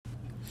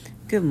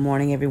Good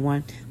morning,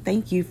 everyone.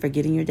 Thank you for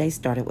getting your day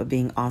started with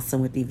being awesome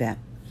with Yvette.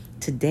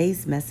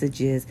 Today's message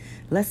is,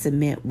 let's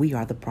admit we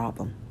are the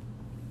problem.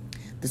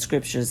 The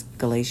scriptures,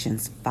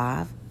 Galatians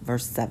 5,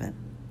 verse 7.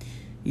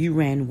 You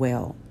ran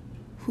well.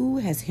 Who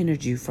has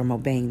hindered you from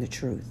obeying the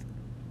truth?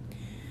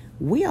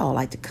 We all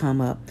like to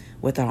come up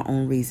with our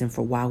own reason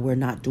for why we're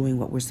not doing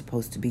what we're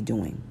supposed to be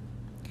doing.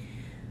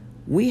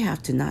 We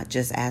have to not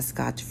just ask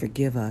God to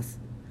forgive us,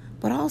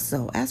 but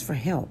also ask for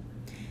help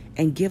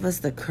and give us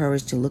the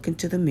courage to look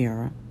into the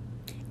mirror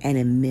and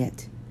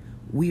admit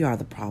we are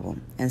the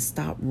problem and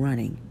stop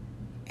running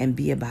and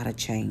be about a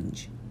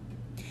change.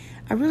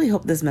 I really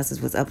hope this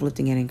message was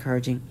uplifting and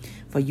encouraging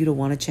for you to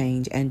want to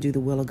change and do the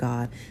will of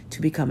God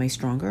to become a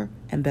stronger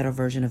and better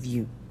version of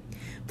you.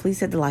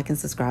 Please hit the like and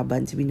subscribe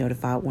button to be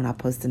notified when I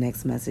post the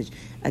next message.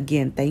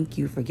 Again, thank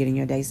you for getting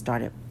your day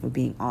started with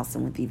being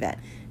awesome with Yvette.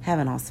 Have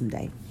an awesome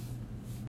day.